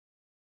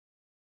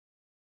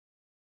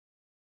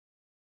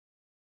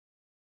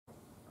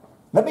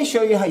Let me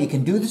show you how you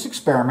can do this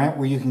experiment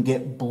where you can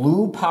get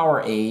blue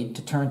Powerade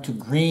to turn to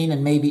green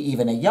and maybe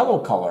even a yellow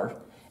color,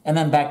 and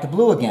then back to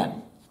blue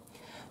again.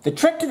 The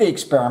trick to the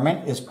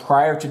experiment is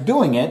prior to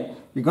doing it,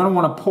 you're going to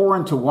want to pour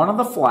into one of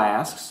the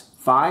flasks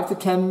 5 to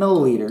 10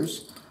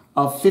 milliliters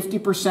of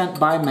 50%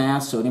 by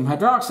mass sodium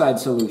hydroxide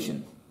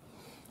solution.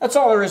 That's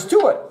all there is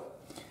to it.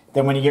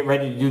 Then when you get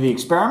ready to do the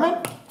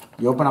experiment,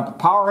 you open up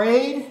a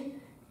Powerade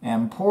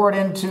and pour it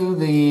into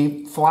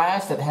the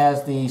flask that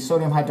has the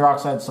sodium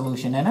hydroxide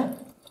solution in it.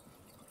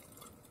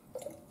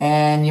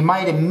 And you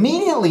might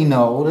immediately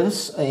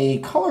notice a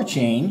color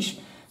change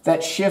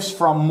that shifts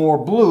from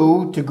more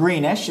blue to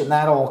greenish, and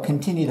that'll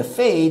continue to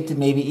fade to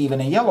maybe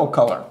even a yellow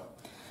color.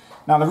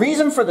 Now the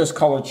reason for this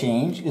color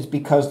change is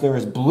because there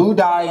is blue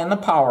dye in the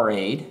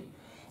Powerade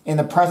in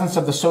the presence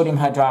of the sodium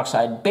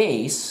hydroxide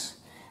base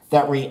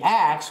that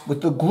reacts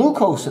with the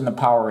glucose in the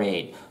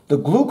Powerade. The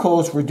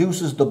glucose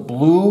reduces the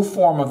blue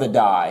form of the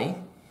dye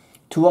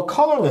to a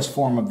colorless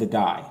form of the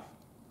dye.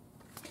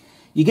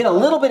 You get a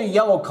little bit of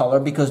yellow color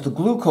because the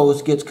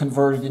glucose gets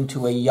converted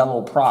into a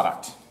yellow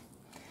product.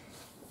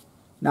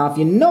 Now if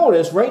you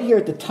notice right here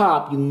at the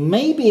top, you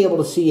may be able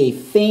to see a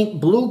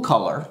faint blue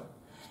color,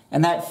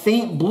 and that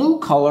faint blue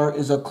color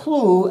is a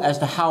clue as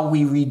to how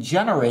we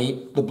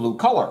regenerate the blue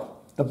color,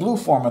 the blue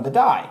form of the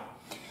dye.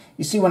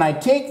 You see, when I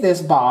take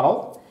this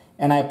bottle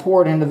and I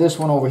pour it into this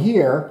one over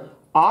here,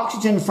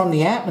 oxygen from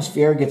the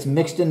atmosphere gets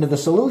mixed into the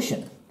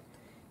solution.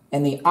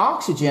 And the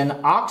oxygen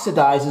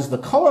oxidizes the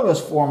colorless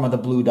form of the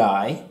blue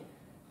dye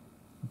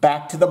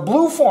back to the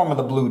blue form of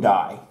the blue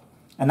dye.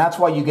 And that's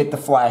why you get the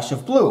flash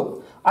of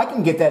blue. I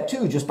can get that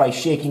too just by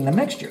shaking the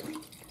mixture.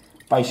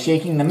 By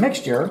shaking the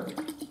mixture,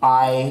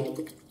 I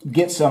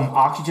get some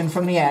oxygen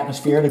from the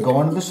atmosphere to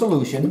go into the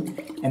solution,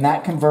 and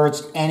that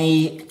converts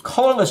any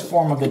colorless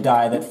form of the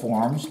dye that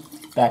forms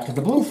back to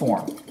the blue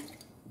form.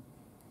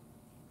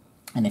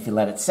 And if you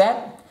let it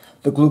set,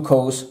 the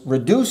glucose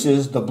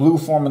reduces the blue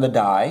form of the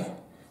dye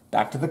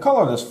back to the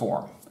colorless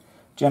form,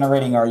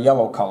 generating our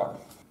yellow color.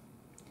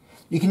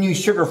 You can use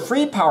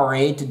sugar-free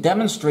Powerade to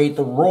demonstrate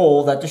the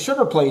role that the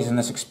sugar plays in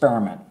this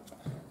experiment.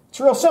 It's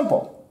real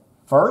simple.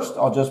 First,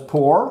 I'll just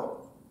pour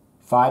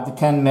 5 to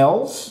 10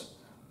 mils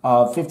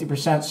of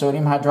 50%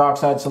 sodium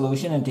hydroxide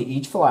solution into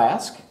each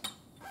flask.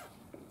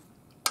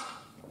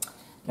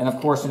 Then, of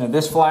course, into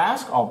this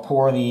flask, I'll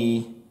pour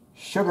the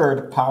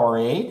sugared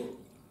Powerade.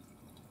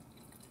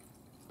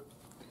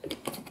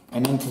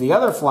 And into the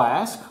other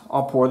flask,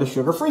 I'll pour the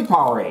sugar-free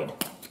Powerade.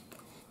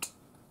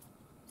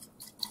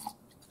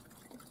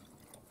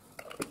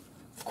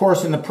 Of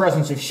course, in the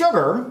presence of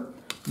sugar,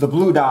 the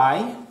blue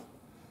dye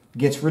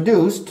gets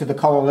reduced to the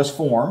colorless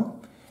form,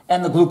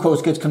 and the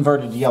glucose gets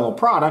converted to yellow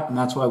product, and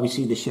that's why we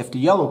see the shift to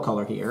yellow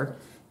color here.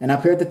 And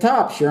up here at the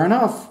top, sure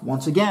enough,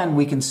 once again,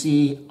 we can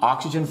see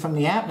oxygen from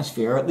the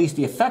atmosphere, at least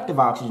the effective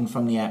oxygen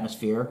from the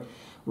atmosphere,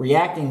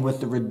 reacting with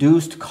the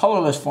reduced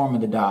colorless form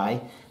of the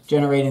dye,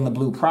 generating the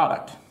blue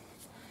product.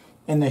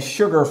 In the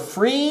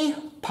sugar-free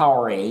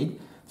Powerade,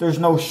 there's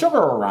no sugar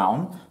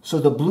around, so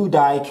the blue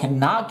dye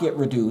cannot get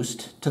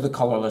reduced to the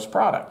colorless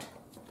product.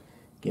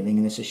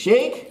 Giving this a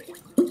shake,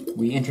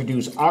 we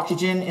introduce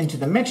oxygen into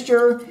the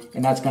mixture,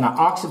 and that's going to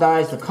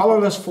oxidize the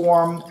colorless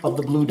form of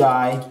the blue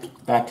dye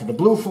back to the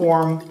blue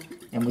form,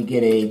 and we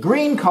get a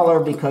green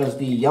color because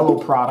the yellow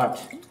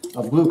product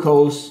of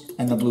glucose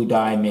and the blue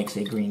dye makes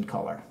a green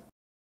color.